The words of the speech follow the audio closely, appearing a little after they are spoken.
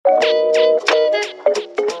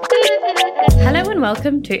and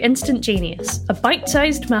welcome to Instant Genius, a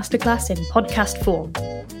bite-sized masterclass in podcast form.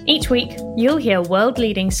 Each week, you'll hear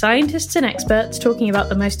world-leading scientists and experts talking about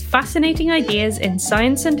the most fascinating ideas in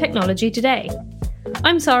science and technology today.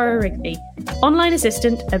 I'm Sarah Rigby, online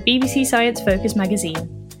assistant at BBC Science Focus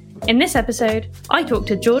magazine. In this episode, I talk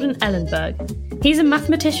to Jordan Ellenberg. He's a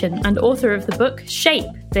mathematician and author of the book Shape,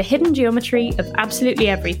 the Hidden Geometry of Absolutely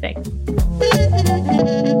Everything.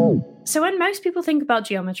 So when most people think about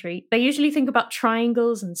geometry, they usually think about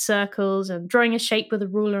triangles and circles and drawing a shape with a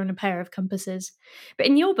ruler and a pair of compasses. But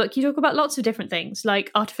in your book, you talk about lots of different things,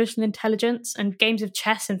 like artificial intelligence and games of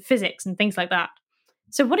chess and physics and things like that.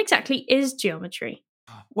 So what exactly is geometry?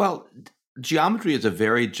 Well, geometry is a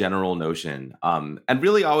very general notion, and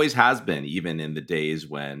really always has been, even in the days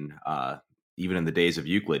when, even in the days of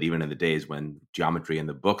Euclid, even in the days when geometry in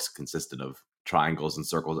the books consisted of triangles and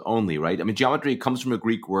circles only, right? I mean, geometry comes from a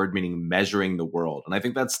Greek word meaning measuring the world. And I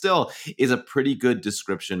think that still is a pretty good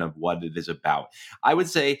description of what it is about. I would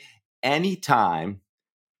say anytime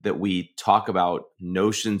that we talk about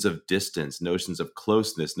notions of distance, notions of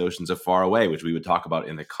closeness, notions of far away, which we would talk about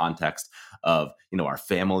in the context of, our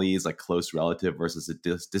families, like close relative versus a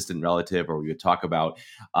distant relative, or we would talk about,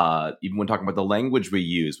 even when talking about the language we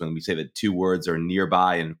use, when we say that two words are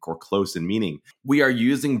nearby and or close in meaning, we are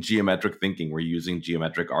using geometric thinking. We're using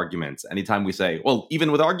geometric arguments. Anytime we say, well,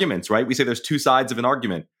 even with arguments, right? We say there's two sides of an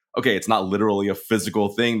argument. Okay, it's not literally a physical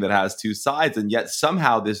thing that has two sides, and yet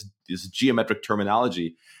somehow this geometric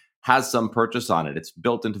terminology has some purchase on it. It's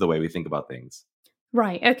built into the way we think about things.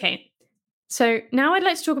 Right, okay. So now I'd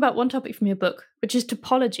like to talk about one topic from your book, which is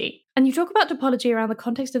topology. And you talk about topology around the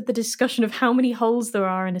context of the discussion of how many holes there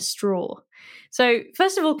are in a straw. So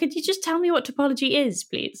first of all, could you just tell me what topology is,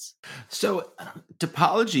 please? So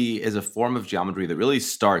topology is a form of geometry that really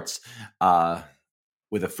starts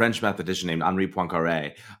with a French mathematician named Henri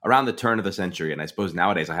Poincaré around the turn of the century. And I suppose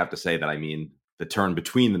nowadays I have to say that I mean the turn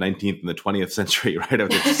between the 19th and the 20th century, right?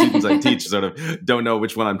 The students I teach sort of don't know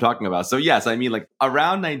which one I'm talking about. So yes, I mean like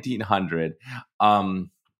around 1900,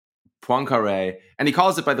 Poincaré, and he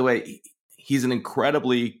calls it, by the way, he's an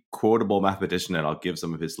incredibly quotable mathematician, and I'll give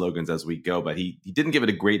some of his slogans as we go, but he didn't give it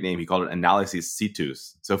a great name. He called it analysis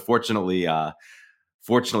situs. So fortunately,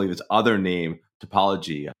 this other name,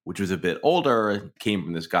 topology, which was a bit older, came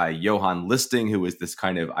from this guy, Johann Listing, who was this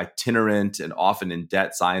kind of itinerant and often in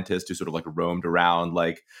debt scientist who sort of like roamed around,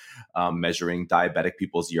 like measuring diabetic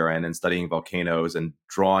people's urine and studying volcanoes and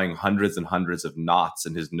drawing hundreds and hundreds of knots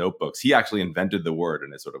in his notebooks. He actually invented the word,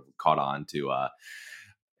 and it sort of caught on to,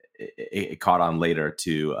 it caught on later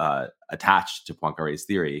to attach to Poincaré's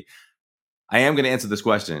theory. I am going to answer this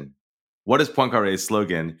question. What is Poincaré's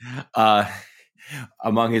slogan?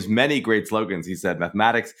 Among his many great slogans, he said,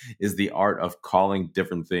 mathematics is the art of calling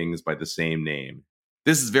different things by the same name.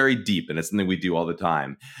 This is very deep, and it's something we do all the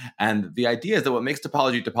time. And the idea is that what makes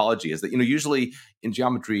topology is that, usually in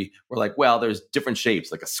geometry, we're like, well, there's different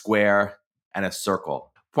shapes, like a square and a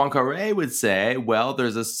circle. Poincaré would say, well,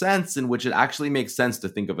 there's a sense in which it actually makes sense to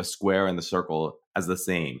think of a square and the circle as the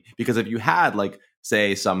same. Because if you had, like,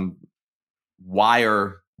 say, some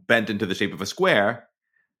wire bent into the shape of a square,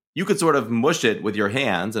 you could sort of mush it with your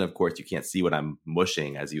hands. And of course, you can't see what I'm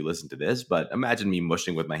mushing as you listen to this, but imagine me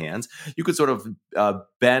mushing with my hands. You could sort of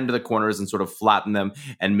bend the corners and sort of flatten them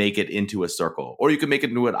and make it into a circle. Or you could make it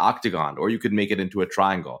into an octagon, or you could make it into a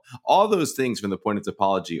triangle. All those things from the point of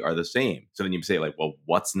topology are the same. So then you say, like, well,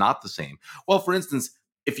 what's not the same? Well, for instance,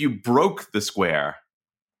 if you broke the square,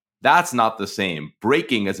 that's not the same.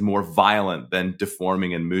 Breaking is more violent than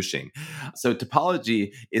deforming and mushing. So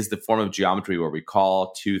topology is the form of geometry where we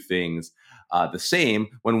call two things the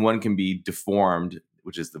same when one can be deformed,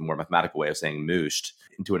 which is the more mathematical way of saying mushed,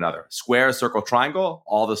 into another. Square, circle, triangle,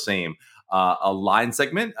 all the same. A line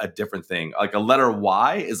segment, a different thing. Like a letter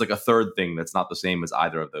Y is like a third thing that's not the same as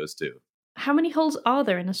either of those two. How many holes are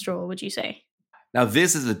there in a straw, would you say? Now,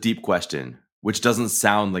 this is a deep question, which doesn't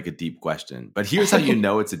sound like a deep question. But here's how you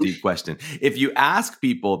know it's a deep question. If you ask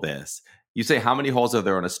people this, you say, how many holes are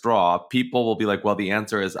there in a straw? People will be like, well, the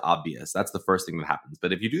answer is obvious. That's the first thing that happens.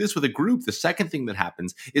 But if you do this with a group, the second thing that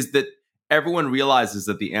happens is that everyone realizes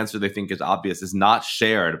that the answer they think is obvious is not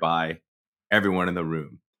shared by everyone in the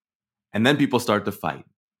room. And then people start to fight.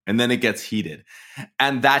 And then it gets heated.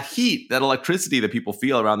 And that heat, that electricity that people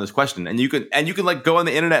feel around this question, and you can like go on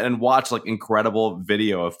the internet and watch like incredible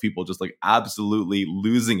video of people just like absolutely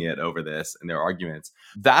losing it over this in their arguments.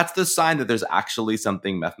 That's the sign that there's actually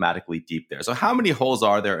something mathematically deep there. So how many holes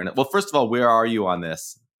are there in it? Well, first of all, where are you on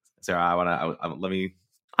this? Sarah,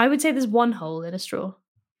 I would say there's one hole in a straw.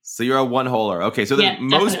 So you're a one-holer. Okay, so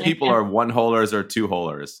most people are one-holers or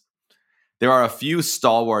two-holers. There are a few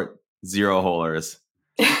stalwart zero holers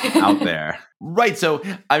out there. Right. So,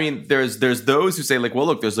 I mean, there's those who say like, well,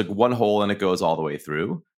 look, there's like one hole and it goes all the way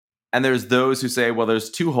through. And there's those who say, well, there's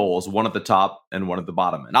two holes, one at the top and one at the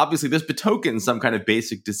bottom. And obviously this betokens some kind of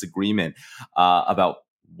basic disagreement about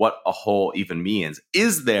what a hole even means.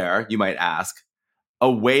 Is there, you might ask, a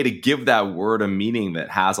way to give that word a meaning that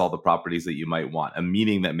has all the properties that you might want, a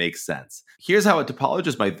meaning that makes sense? Here's how a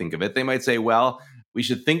topologist might think of it. They might say, well, we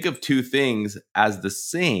should think of two things as the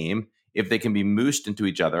same if they can be mooshed into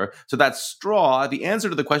each other. So that straw, the answer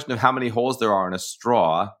to the question of how many holes there are in a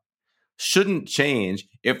straw shouldn't change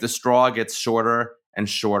if the straw gets shorter and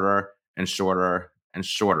shorter and shorter and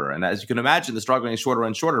shorter. And as you can imagine, the straw getting shorter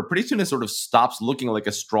and shorter, pretty soon it sort of stops looking like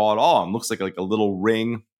a straw at all and looks like a little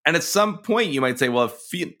ring. And at some point, you might say, well,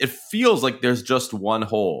 it feels like there's just one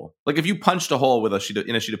hole. Like if you punched a hole with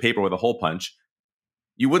in a sheet of paper with a hole punch,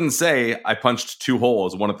 you wouldn't say, I punched two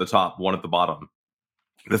holes, one at the top, one at the bottom.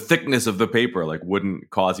 The thickness of the paper wouldn't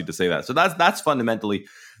cause you to say that. So that's fundamentally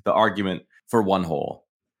the argument for one hole.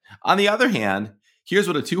 On the other hand, here's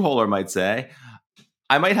what a two-holer might say.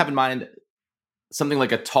 I might have in mind something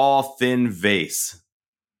like a tall, thin vase.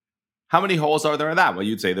 How many holes are there in that? Well,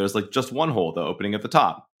 you'd say there's just one hole, the opening at the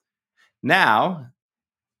top. Now,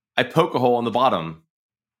 I poke a hole in the bottom.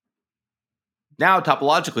 Now,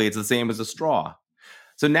 topologically, it's the same as a straw.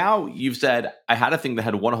 So now you've said, I had a thing that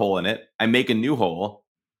had one hole in it. I make a new hole.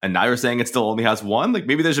 And now you're saying it still only has one?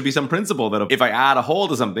 Maybe there should be some principle that if I add a hole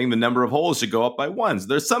to something, the number of holes should go up by one. So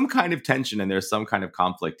there's some kind of tension and there's some kind of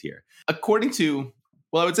conflict here. According to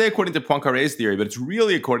Poincaré's theory, but it's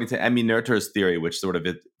really according to Emmy Noether's theory, which sort of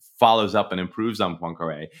it follows up and improves on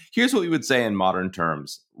Poincaré. Here's what we would say in modern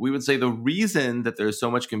terms. We would say the reason that there's so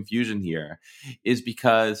much confusion here is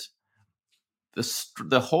because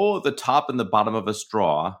the hole at the top and the bottom of a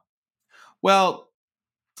straw, well,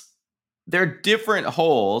 they're different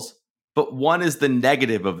holes, but one is the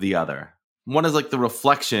negative of the other. One is the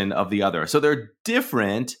reflection of the other. So they're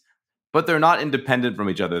different, but they're not independent from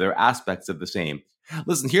each other. They're aspects of the same.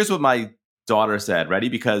 Listen, here's what my daughter said, ready?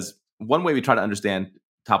 Because one way we try to understand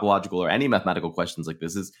topological or any mathematical questions like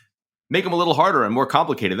this is make them a little harder and more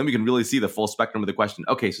complicated. Then we can really see the full spectrum of the question.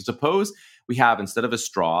 Okay, so suppose we have, instead of a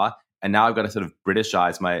straw, and now I've got to sort of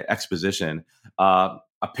Britishize my exposition, a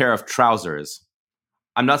pair of trousers.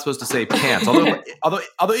 I'm not supposed to say pants.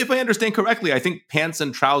 Although if I understand correctly, I think pants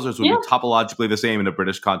and trousers would be topologically the same in a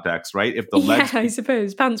British context, right? If the legs, I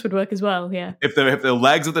suppose pants would work as well. Yeah. If the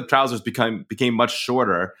legs of the trousers became much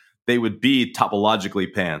shorter, they would be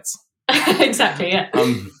topologically pants. Exactly. Yeah.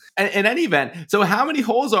 In any event, so how many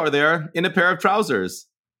holes are there in a pair of trousers?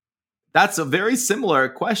 That's a very similar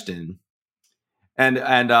question. And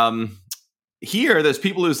here, there's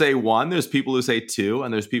people who say one, there's people who say two,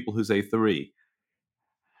 and there's people who say three.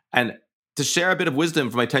 And to share a bit of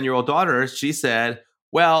wisdom for my 10-year-old daughter, she said,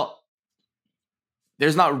 well,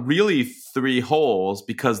 there's not really three holes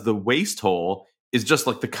because the waist hole is just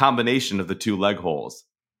the combination of the two leg holes.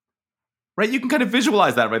 Right? You can kind of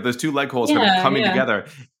visualize that, right? Those two leg holes kind of coming together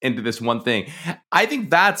into this one thing. I think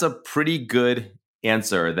that's a pretty good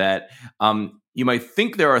answer, that you might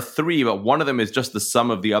think there are three, but one of them is just the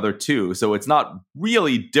sum of the other two. So it's not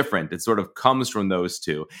really different. It sort of comes from those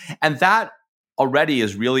two. And that already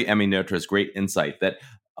is really Emmy Noether's great insight, that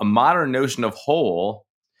a modern notion of whole,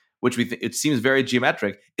 which it seems very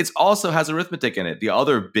geometric, it also has arithmetic in it, the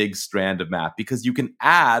other big strand of math, because you can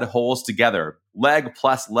add holes together. Leg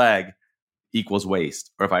plus leg equals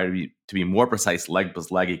waist. Or if I were to be more precise, leg plus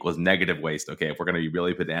leg equals negative waist. Okay, if we're going to be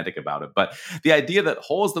really pedantic about it. But the idea that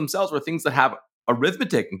holes themselves are things that have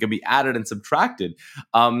arithmetic and can be added and subtracted,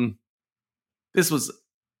 this was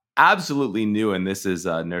absolutely new, and this is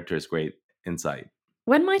Noether's great insight.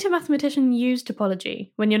 When might a mathematician use topology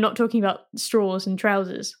when you're not talking about straws and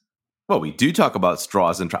trousers? Well, we do talk about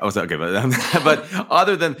straws and trousers. Okay, but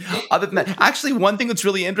other than that, actually, one thing that's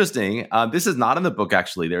really interesting. This is not in the book.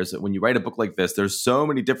 Actually, when you write a book like this, there's so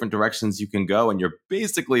many different directions you can go, and you're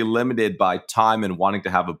basically limited by time and wanting to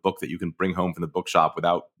have a book that you can bring home from the bookshop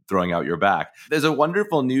without throwing out your back. There's a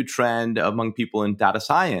wonderful new trend among people in data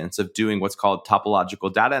science of doing what's called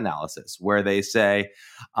topological data analysis, where they say,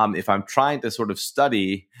 if I'm trying to sort of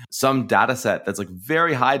study some data set that's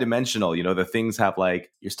very high dimensional, the things have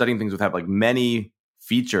you're studying things that have many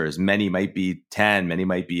features, many might be 10, many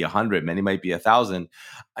might be 100, many might be 1,000,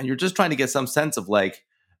 and you're just trying to get some sense of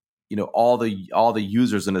all the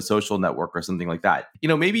users in a social network or something like that.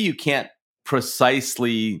 Maybe you can't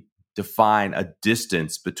precisely define a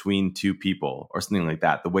distance between two people or something like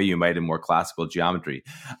that, the way you might in more classical geometry.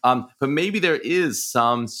 But maybe there is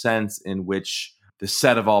some sense in which the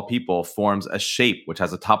set of all people forms a shape which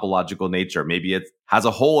has a topological nature. Maybe it has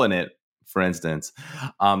a hole in it, for instance.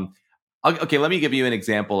 Okay, let me give you an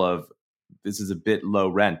example of, this is a bit low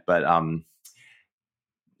rent, but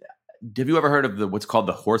have you ever heard of what's called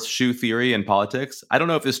the horseshoe theory in politics? I don't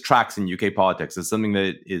know if this tracks in UK politics. It's something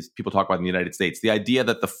that is people talk about in the United States. The idea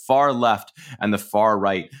that the far left and the far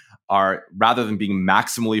right are, rather than being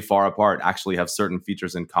maximally far apart, actually have certain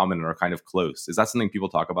features in common and are kind of close. Is that something people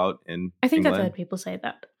talk about in I think England? I've heard people say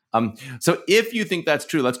that. So if you think that's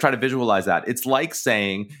true, let's try to visualize that. It's like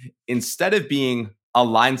saying, instead of being a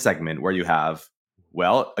line segment where you have,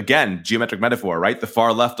 well, again, geometric metaphor, right? The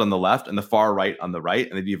far left on the left and the far right on the right,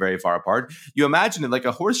 and they'd be very far apart. You imagine it like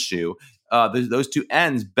a horseshoe, those two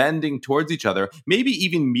ends bending towards each other, maybe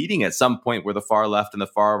even meeting at some point where the far left and the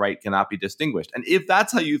far right cannot be distinguished. And if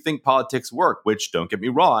that's how you think politics work, which, don't get me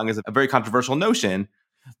wrong, is a very controversial notion,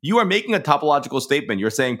 you are making a topological statement. You're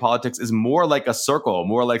saying politics is more like a circle,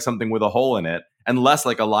 more like something with a hole in it, and less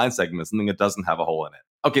like a line segment, something that doesn't have a hole in it.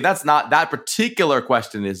 Okay, that particular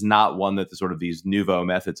question is not one that the sort of these nouveau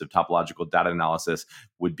methods of topological data analysis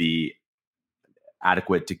would be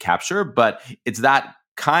adequate to capture, but it's that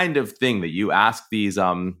kind of thing that you ask these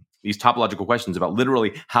topological questions about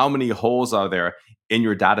literally how many holes are there in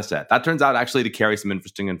your data set. That turns out actually to carry some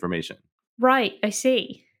interesting information. Right, I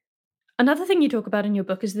see. Another thing you talk about in your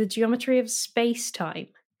book is the geometry of space-time.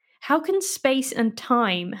 How can space and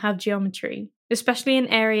time have geometry, especially in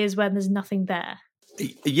areas where there's nothing there?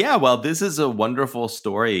 Yeah, well, this is a wonderful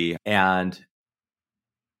story, and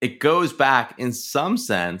it goes back in some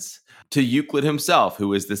sense to Euclid himself,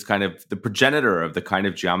 who is this kind of the progenitor of the kind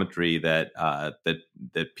of geometry that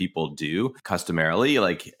that people do customarily.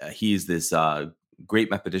 Like he's this great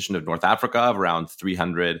mathematician of North Africa of around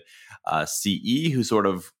 300 CE, who sort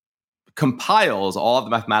of compiles all of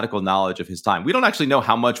the mathematical knowledge of his time. We don't actually know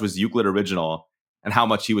how much was Euclid original and how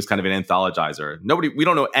much he was kind of an anthologizer. We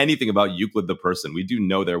don't know anything about Euclid the person. We do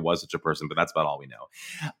know there was such a person, but that's about all we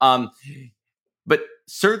know. But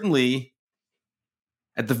certainly,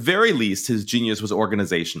 at the very least, his genius was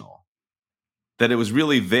organizational. That it was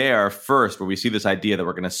really there first where we see this idea that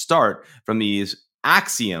we're going to start from these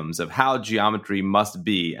axioms of how geometry must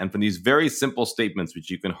be, and from these very simple statements,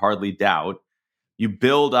 which you can hardly doubt, you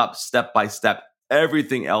build up step by step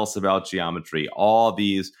everything else about geometry, all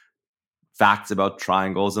these facts about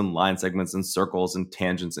triangles and line segments and circles and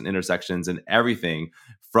tangents and intersections and everything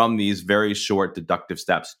from these very short deductive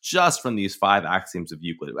steps, just from these 5 axioms of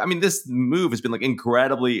Euclid. I mean, this move has been like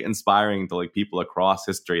incredibly inspiring to like people across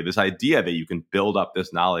history. This idea that you can build up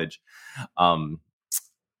this knowledge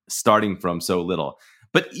starting from so little.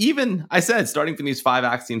 But even, I said, starting from these 5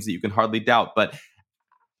 axioms that you can hardly doubt, but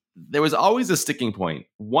there was always a sticking point.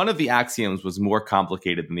 One of the axioms was more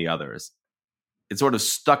complicated than the others. It sort of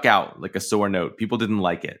stuck out like a sore note. People didn't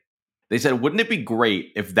like it. They said, wouldn't it be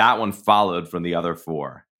great if that one followed from the other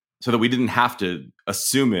 4 so that we didn't have to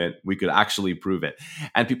assume it, we could actually prove it?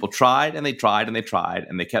 And people tried and they tried and they tried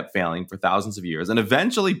and they kept failing for thousands of years. And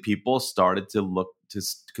eventually people started to look to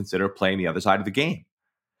consider playing the other side of the game.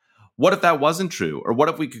 What if that wasn't true? Or what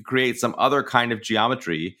if we could create some other kind of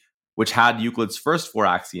geometry which had Euclid's first 4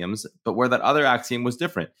 axioms, but where that other axiom was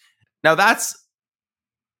different? Now that's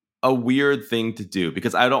a weird thing to do,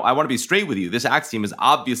 because I want to be straight with you. This axiom is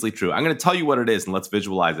obviously true. I'm going to tell you what it is and let's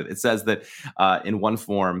visualize it. It says that in one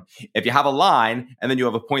form, if you have a line and then you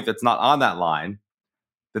have a point that's not on that line,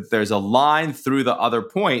 that there's a line through the other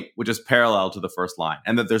point which is parallel to the first line,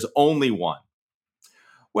 and that there's only one.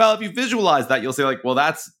 Well, if you visualize that, you'll say like, well,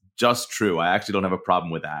 that's just true. I actually don't have a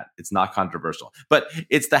problem with that. It's not controversial. But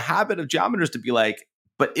it's the habit of geometers to be like,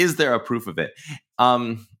 but is there a proof of it?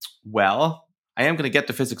 Well, I am going to get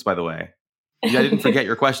to physics, by the way. I didn't forget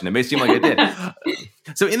your question. It may seem like I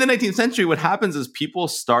did. So in the 19th century, what happens is people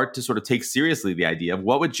start to sort of take seriously the idea of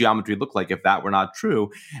what would geometry look like if that were not true.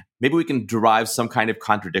 Maybe we can derive some kind of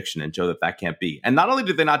contradiction and show that that can't be. And not only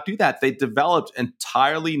did they not do that, they developed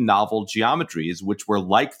entirely novel geometries, which were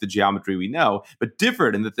like the geometry we know, but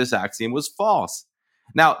differed in that this axiom was false.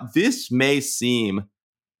 Now, this may seem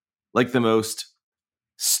like the most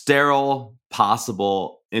sterile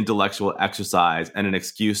possible intellectual exercise and an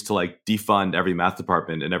excuse to like defund every math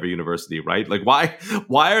department in every university, right? Like why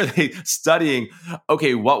are they studying,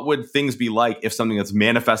 okay, what would things be like if something that's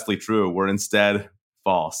manifestly true were instead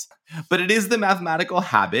false? But it is the mathematical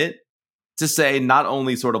habit to say not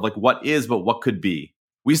only sort of like what is, but what could be.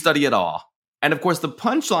 We study it all. And of course, the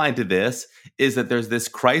punchline to this is that there's this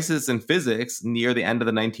crisis in physics near the end of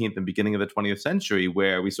the 19th and beginning of the 20th century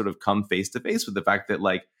where we sort of come face to face with the fact that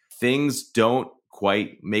like things don't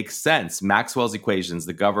quite make sense. Maxwell's equations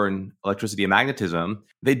that govern electricity and magnetism,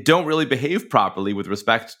 they don't really behave properly with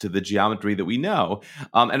respect to the geometry that we know.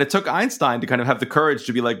 And it took Einstein to kind of have the courage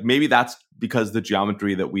to be like, maybe that's because the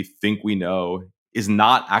geometry that we think we know is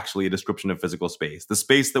not actually a description of physical space. The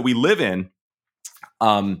space that we live in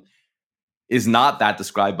is not that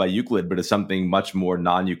described by Euclid, but is something much more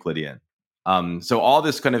non-Euclidean. So all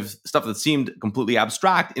this kind of stuff that seemed completely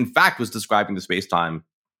abstract, in fact, was describing the space-time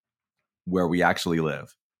where we actually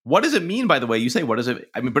live. What does it mean, by the way? You say, what does it,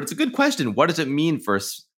 I mean, but it's a good question. What does it mean for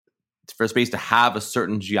space to have a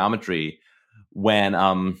certain geometry when,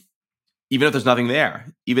 even if there's nothing there,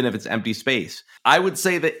 even if it's empty space? I would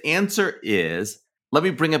say the answer is, let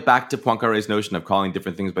me bring it back to Poincaré's notion of calling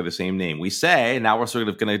different things by the same name. We say, now we're sort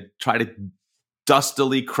of going to try to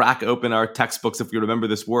dustily crack open our textbooks if we remember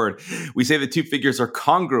this word. We say the two figures are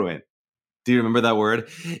congruent. Do you remember that word?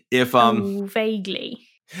 If vaguely.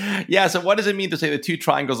 Yeah, so what does it mean to say the two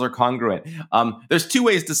triangles are congruent? There's two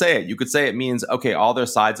ways to say it. You could say it means, okay, all their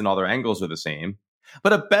sides and all their angles are the same.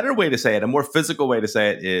 But a better way to say it, a more physical way to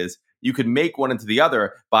say it is, you could make one into the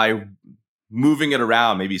other by moving it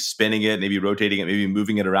around, maybe spinning it, maybe rotating it, maybe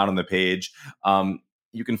moving it around on the page.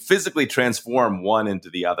 You can physically transform one into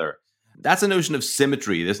the other. That's a notion of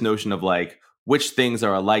symmetry, this notion of like which things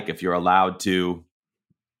are alike if you're allowed to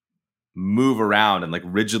move around and like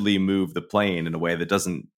rigidly move the plane in a way that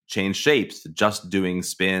doesn't change shapes, just doing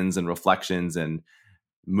spins and reflections and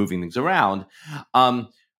moving things around.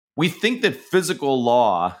 We think that physical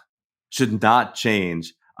law should not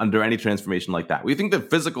change under any transformation like that. We think that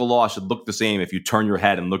physical law should look the same if you turn your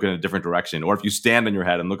head and look in a different direction, or if you stand on your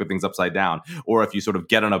head and look at things upside down, or if you sort of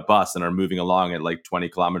get on a bus and are moving along at like 20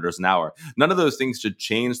 kilometers an hour. None of those things should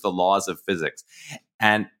change the laws of physics.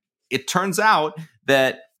 And it turns out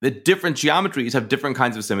that the different geometries have different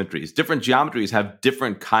kinds of symmetries. Different geometries have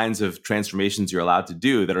different kinds of transformations you're allowed to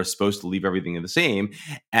do that are supposed to leave everything the same.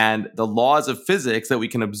 And the laws of physics that we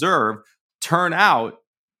can observe turn out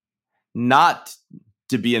not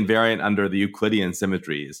to be invariant under the Euclidean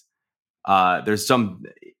symmetries. There's some,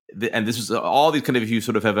 and this is all these kind of, if you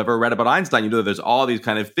sort of have ever read about Einstein, you know that there's all these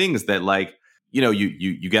kind of things that like, you know,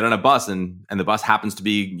 you get on a bus and the bus happens to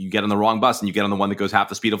be, you get on the wrong bus and you get on the one that goes half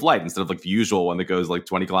the speed of light instead of like the usual one that goes like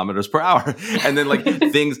 20 kilometers per hour. And then like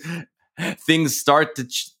things start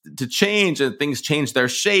to change and things change their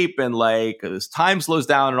shape and like as time slows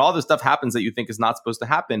down and all this stuff happens that you think is not supposed to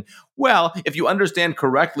happen. Well, if you understand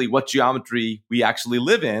correctly what geometry we actually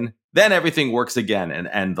live in, then everything works again.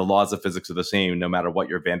 And the laws of physics are the same no matter what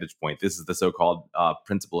your vantage point. This is the so-called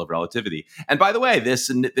principle of relativity. And by the way,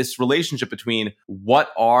 this relationship between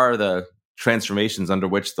what are the transformations under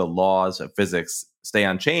which the laws of physics stay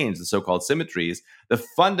unchanged, the so-called symmetries, the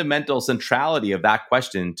fundamental centrality of that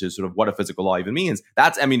question to sort of what a physical law even means,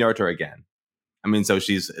 that's Emmy Noether again. I mean, so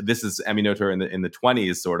this is Emmy Noether in the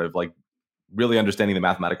 20s, sort of like really understanding the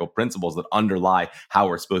mathematical principles that underlie how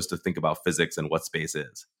we're supposed to think about physics and what space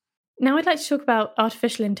is. Now I'd like to talk about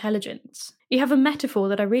artificial intelligence. You have a metaphor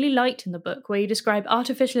that I really liked in the book where you describe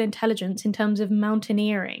artificial intelligence in terms of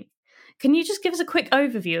mountaineering. Can you just give us a quick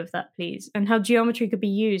overview of that, please, and how geometry could be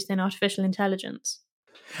used in artificial intelligence?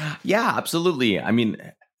 Yeah, absolutely. I mean,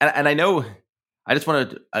 and I know, I just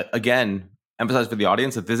want to, again, emphasize for the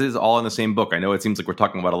audience that this is all in the same book. I know it seems like we're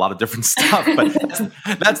talking about a lot of different stuff,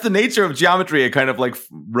 but that's the nature of geometry. It kind of like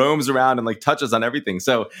roams around and like touches on everything.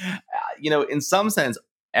 So, you know, in some sense,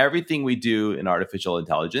 everything we do in artificial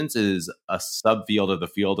intelligence is a subfield of the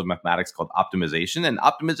field of mathematics called optimization. And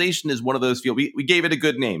optimization is one of those fields. We gave it a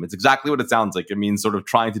good name. It's exactly what it sounds like. It means sort of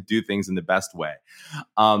trying to do things in the best way.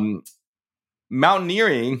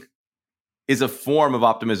 Mountaineering is a form of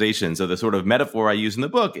optimization. So the sort of metaphor I use in the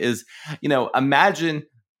book is, you know, imagine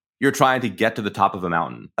you're trying to get to the top of a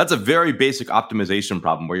mountain. That's a very basic optimization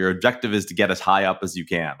problem where your objective is to get as high up as you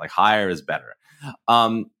can. Like higher is better.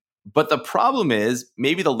 But the problem is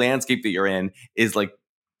maybe the landscape that you're in is like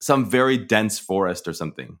some very dense forest or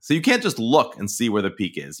something. So you can't just look and see where the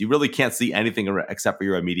peak is. You really can't see anything except for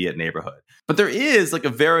your immediate neighborhood. But there is like a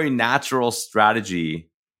very natural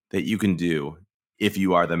strategy that you can do if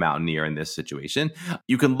you are the mountaineer in this situation.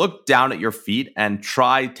 You can look down at your feet and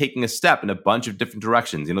try taking a step in a bunch of different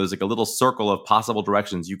directions. You know, there's like a little circle of possible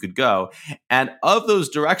directions you could go. And of those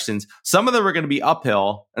directions, some of them are going to be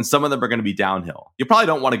uphill and some of them are going to be downhill. You probably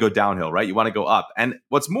don't want to go downhill, right? You want to go up. And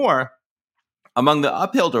what's more, among the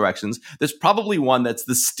uphill directions, there's probably one that's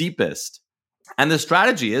the steepest. And the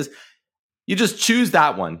strategy is you just choose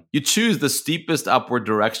that one. You choose the steepest upward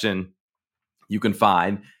direction you can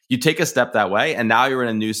find. You take a step that way, and now you're in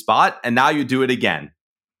a new spot, and now you do it again.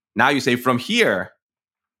 Now you say, from here,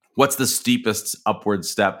 What's the steepest upward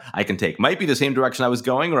step I can take? Might be the same direction I was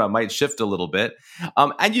going, or I might shift a little bit.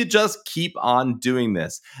 And you just keep on doing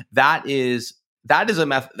this. That is a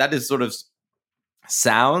method that is sort of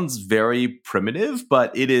sounds very primitive,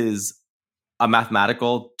 but it is a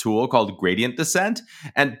mathematical tool called gradient descent.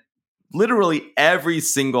 And literally every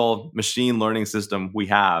single machine learning system we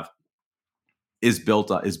have is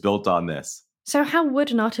built on this. So how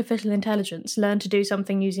would an artificial intelligence learn to do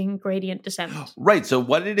something using gradient descent? Right. So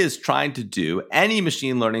what it is trying to do, any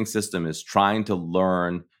machine learning system is trying to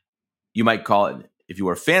learn, you might call it, if you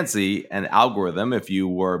were fancy, an algorithm. If you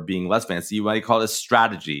were being less fancy, you might call it a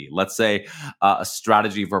strategy. Let's say a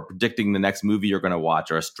strategy for predicting the next movie you're going to watch,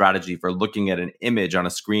 or a strategy for looking at an image on a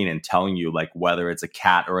screen and telling you like whether it's a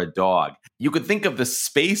cat or a dog. You could think of the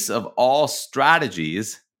space of all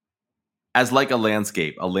strategies as like a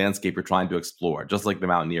landscape you're trying to explore, just like the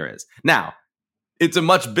Mountaineer is. Now, it's a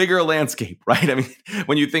much bigger landscape, right? I mean,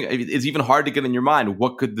 when you think, it's even hard to get in your mind,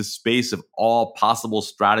 what could the space of all possible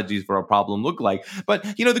strategies for a problem look like? But,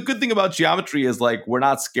 the good thing about geometry is like, we're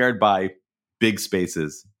not scared by big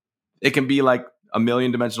spaces. It can be like a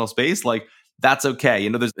million dimensional space. Like, that's okay.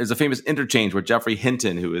 There's a famous interchange where Geoffrey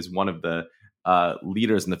Hinton, who is one of the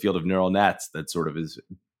leaders in the field of neural nets that sort of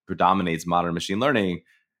predominates modern machine learning.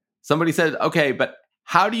 Somebody said, okay, but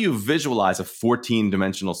how do you visualize a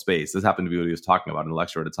 14-dimensional space? This happened to be what he was talking about in a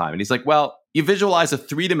lecture at a time. And he's like, well, you visualize a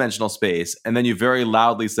 3-dimensional space and then you very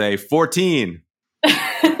loudly say 14. That's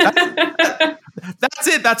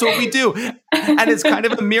it. That's what we do. And it's kind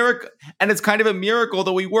of a miracle. And it's kind of a miracle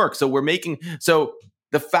that we work. So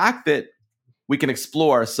the fact that we can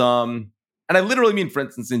explore some, and I literally mean, for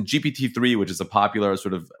instance, in GPT-3, which is a popular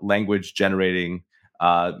sort of language generating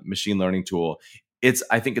machine learning tool,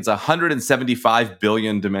 I think it's 175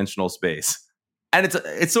 billion dimensional space. And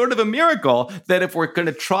it's sort of a miracle that if we're going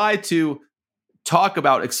to try to talk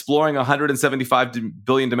about exploring 175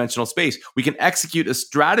 billion dimensional space, we can execute a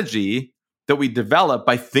strategy that we develop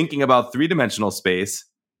by thinking about 3-dimensional space,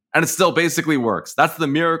 and it still basically works. That's the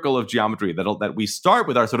miracle of geometry, that we start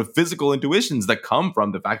with our sort of physical intuitions that come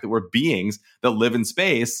from the fact that we're beings that live in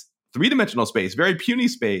space, 3-dimensional space, very puny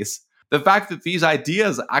space. The fact that these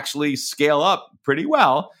ideas actually scale up pretty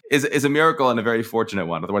well is a miracle and a very fortunate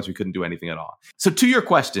one. Otherwise, we couldn't do anything at all. So to your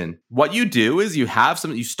question, what you do is you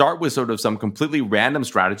start with sort of some completely random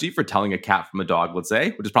strategy for telling a cat from a dog, let's say,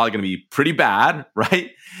 which is probably going to be pretty bad, right?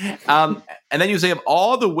 And then you say, of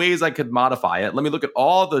all the ways I could modify it, let me look at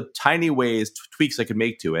all the tiny ways, tweaks I could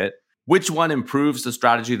make to it. Which one improves the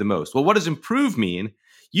strategy the most? Well, what does improve mean?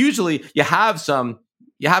 Usually you have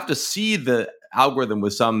to see the algorithm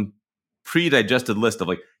with some pre-digested list of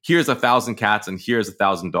like, here's 1,000 cats and here's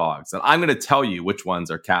 1,000 dogs. And I'm going to tell you which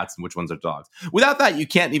ones are cats and which ones are dogs. Without that, you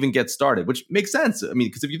can't even get started, which makes sense. I mean,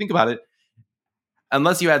 because if you think about it,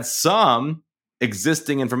 unless you had some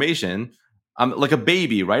existing information, like a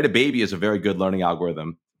baby, right? A baby is a very good learning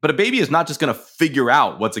algorithm. But a baby is not just going to figure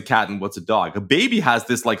out what's a cat and what's a dog. A baby has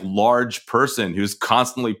this like large person who's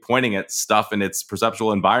constantly pointing at stuff in its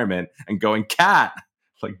perceptual environment and going, cat,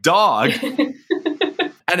 like dog.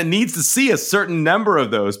 And it needs to see a certain number of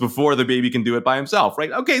those before the baby can do it by himself,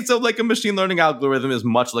 right? Okay, so like a machine learning algorithm is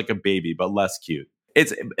much like a baby, but less cute.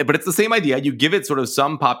 But it's the same idea. You give it sort of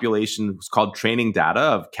some population, it's called training data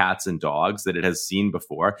of cats and dogs that it has seen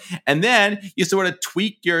before. And then you sort of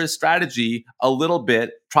tweak your strategy a little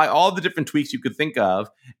bit, try all the different tweaks you could think of,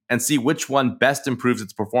 and see which one best improves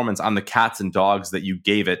its performance on the cats and dogs that you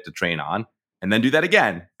gave it to train on. And then do that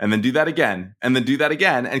again, and then do that again, and then do that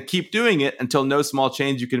again, and keep doing it until no small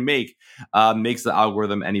change you can make makes the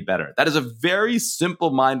algorithm any better. That is a very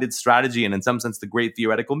simple-minded strategy, and in some sense, the great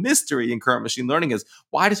theoretical mystery in current machine learning is,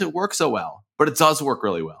 why does it work so well? But it does work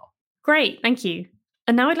really well. Great, thank you.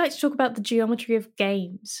 And now I'd like to talk about the geometry of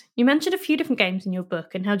games. You mentioned a few different games in your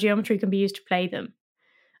book and how geometry can be used to play them.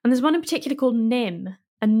 And there's one in particular called NIM.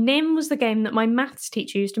 And NIM was the game that my maths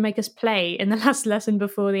teacher used to make us play in the last lesson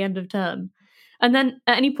before the end of term. And then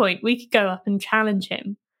at any point, we could go up and challenge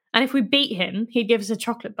him. And if we beat him, he'd give us a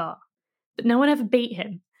chocolate bar. But no one ever beat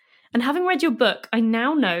him. And having read your book, I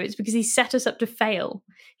now know it's because he set us up to fail.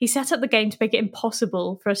 He set up the game to make it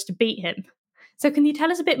impossible for us to beat him. So can you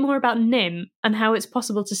tell us a bit more about NIM and how it's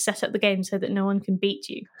possible to set up the game so that no one can beat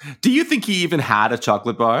you? Do you think he even had a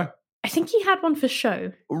chocolate bar? I think he had one for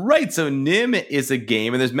show. Right. So NIM is a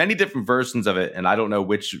game, and there's many different versions of it. And I don't know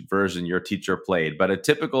which version your teacher played, but a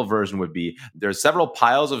typical version would be there's several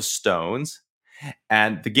piles of stones.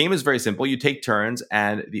 And the game is very simple. You take turns,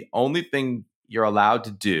 and the only thing you're allowed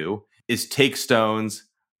to do is take stones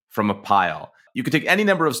from a pile. You can take any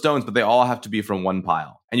number of stones, but they all have to be from one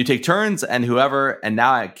pile. And you take turns, and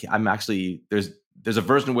now I'm actually, there's a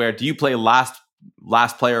version where do you play last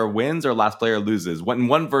player wins or last player loses? In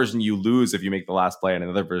one version you lose if you make the last play, and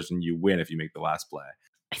another version you win if you make the last play.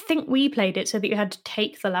 I think we played it so that you had to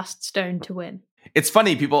take the last stone to win. It's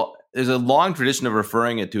funny, there's a long tradition of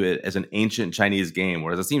referring to it as an ancient Chinese game,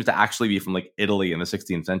 whereas it seems to actually be from like Italy in the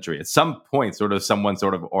 16th century. At some point, someone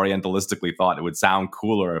orientalistically thought it would sound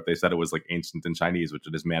cooler if they said it was like ancient in Chinese, which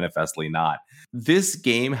it is manifestly not. This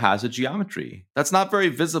game has a geometry that's not very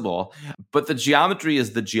visible, but the geometry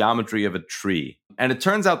is the geometry of a tree. And it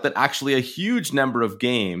turns out that actually a huge number of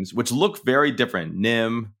games, which look very different,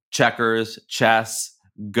 Nim, checkers, chess,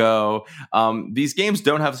 Go. These games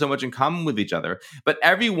don't have so much in common with each other, but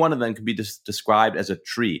every one of them can be described as a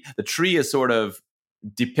tree. The tree is sort of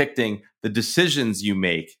depicting the decisions you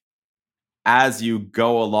make as you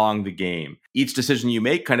go along the game. Each decision you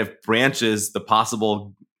make kind of branches the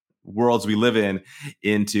possible worlds we live in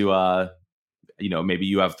into, maybe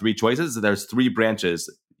you have three choices. There's three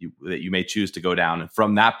branches that you may choose to go down. And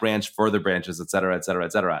from that branch, further branches, et cetera, et cetera,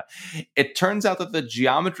 et cetera. It turns out that the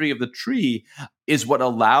geometry of the tree is what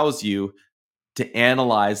allows you to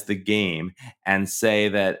analyze the game and say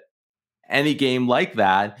that any game like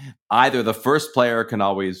that, either the first player can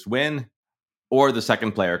always win or the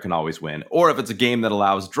second player can always win. Or if it's a game that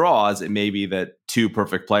allows draws, it may be that two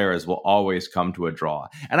perfect players will always come to a draw.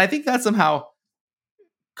 And I think that somehow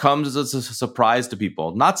comes as a surprise to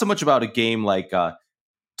people. Not so much about a game like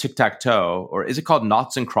tic-tac-toe, or is it called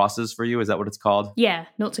Noughts and Crosses for you? Is that what it's called? Yeah,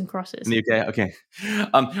 Noughts and Crosses. In the UK? Okay.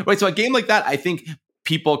 Right, so a game like that, I think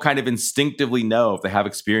people kind of instinctively know, if they have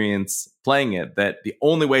experience playing it, that the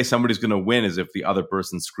only way somebody's going to win is if the other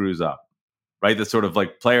person screws up, right? The sort of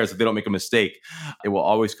like players, if they don't make a mistake, it will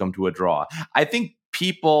always come to a draw. I think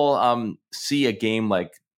people see a game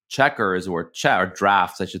like checkers or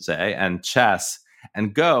drafts, I should say, and chess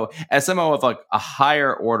and Go as somehow of like a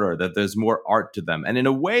higher order, that there's more art to them. And in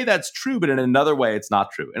a way that's true, but in another way it's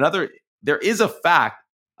not true. There is a fact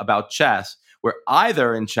about chess where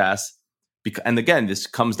either in chess, and again, this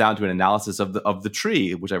comes down to an analysis of the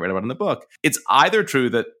tree, which I read about in the book, it's either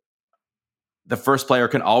true that the first player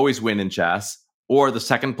can always win in chess, or the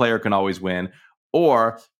second player can always win,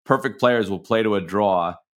 or perfect players will play to a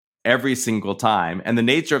draw every single time. And the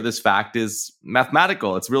nature of this fact is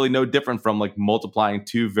mathematical. It's really no different from like multiplying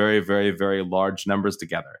two very, very, very large numbers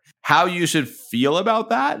together. How you should feel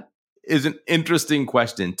about that is an interesting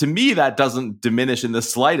question. To me, that doesn't diminish in the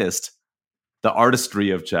slightest the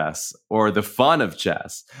artistry of chess or the fun of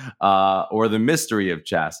chess or the mystery of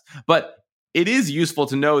chess. But it is useful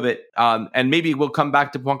to know that, and maybe we'll come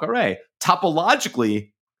back to Poincaré,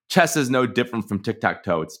 topologically, chess is no different from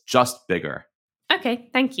tic-tac-toe. It's just bigger. Okay,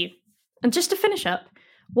 thank you. And just to finish up,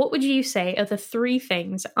 what would you say are the three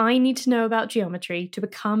things I need to know about geometry to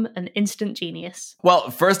become an instant genius?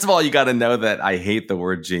 Well, first of all, you got to know that I hate the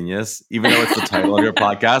word genius, even though it's the title of your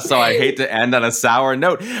podcast. So I hate to end on a sour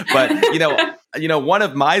note. But, one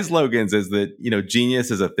of my slogans is that,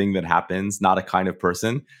 genius is a thing that happens, not a kind of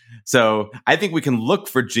person. So I think we can look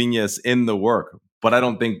for genius in the work, but I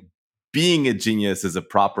don't think being a genius is a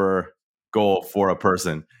proper goal for a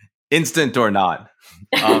person. Instant or not.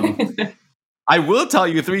 I will tell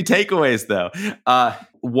you three takeaways, though.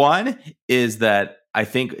 One is that I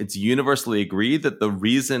think it's universally agreed that the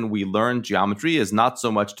reason we learn geometry is not so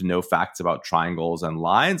much to know facts about triangles and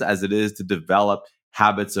lines as it is to develop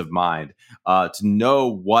habits of mind, to know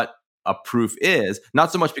what a proof is,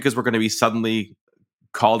 not so much because we're going to be suddenly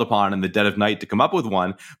called upon in the dead of night to come up with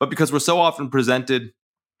one, but because we're so often presented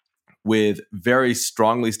with very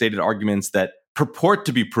strongly stated arguments that purport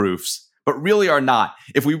to be proofs, but really are not.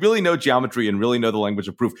 If we really know geometry and really know the language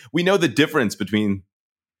of proof, we know the difference between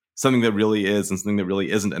something that really is and something that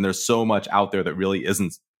really isn't. And there's so much out there that really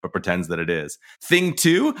isn't, but pretends that it is. Thing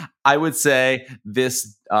two, I would say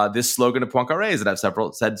this slogan of Poincaré's that I've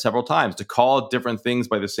said several times, to call different things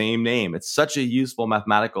by the same name. It's such a useful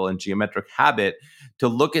mathematical and geometric habit to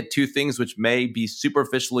look at two things which may be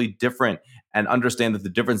superficially different and understand that the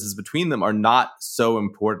differences between them are not so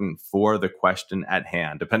important for the question at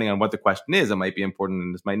hand. Depending on what the question is, it might be important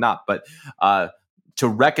and this might not. But to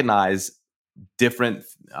recognize different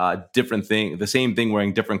thing, the same thing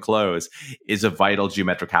wearing different clothes, is a vital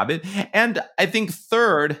geometric habit. And I think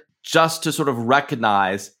third, just to sort of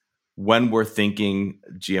recognize when we're thinking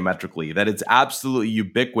geometrically, that it's absolutely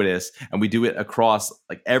ubiquitous and we do it across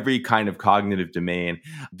like every kind of cognitive domain,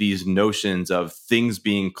 these notions of things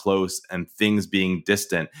being close and things being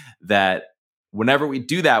distant, that whenever we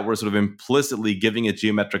do that, we're sort of implicitly giving a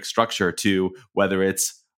geometric structure to whether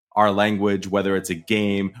it's our language, whether it's a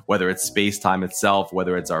game, whether it's space-time itself,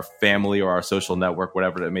 whether it's our family or our social network,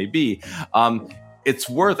 whatever it may be. it's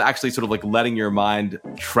worth actually sort of like letting your mind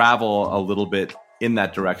travel a little bit in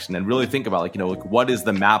that direction and really think about what is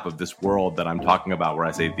the map of this world that I'm talking about where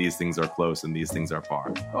I say these things are close and these things are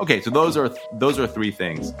far. Okay, so those are three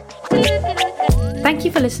things. Thank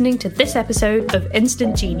you for listening to this episode of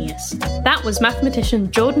Instant Genius. That was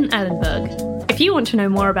mathematician Jordan Ellenberg. If you want to know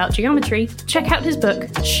more about geometry, check out his book,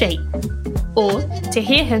 Shape. Or, to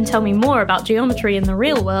hear him tell me more about geometry in the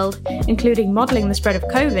real world, including modelling the spread of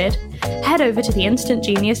COVID, head over to the Instant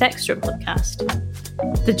Genius Extra podcast.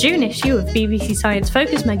 The June issue of BBC Science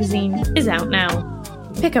Focus magazine is out now.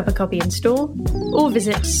 Pick up a copy in store, or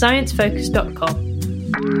visit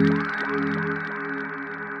sciencefocus.com.